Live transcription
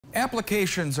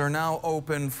Applications are now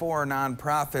open for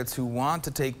nonprofits who want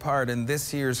to take part in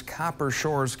this year's Copper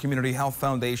Shores Community Health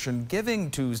Foundation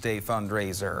Giving Tuesday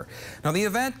fundraiser. Now, the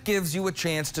event gives you a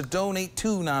chance to donate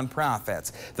to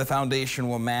nonprofits. The foundation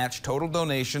will match total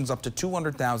donations up to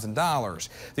 $200,000.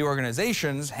 The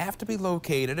organizations have to be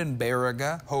located in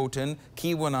Baraga, Houghton,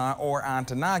 Keweenaw, or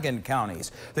Ontonagon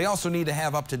counties. They also need to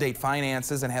have up-to-date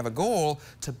finances and have a goal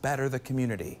to better the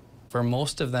community. For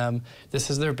most of them, this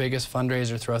is their biggest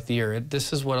fundraiser throughout the year.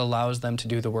 This is what allows them to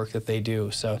do the work that they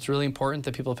do. So it's really important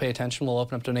that people pay attention. We'll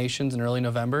open up donations in early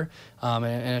November and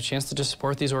a chance to just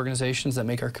support these organizations that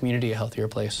make our community a healthier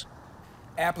place.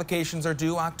 Applications are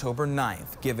due October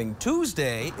 9th. Giving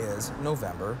Tuesday is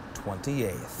November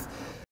 28th.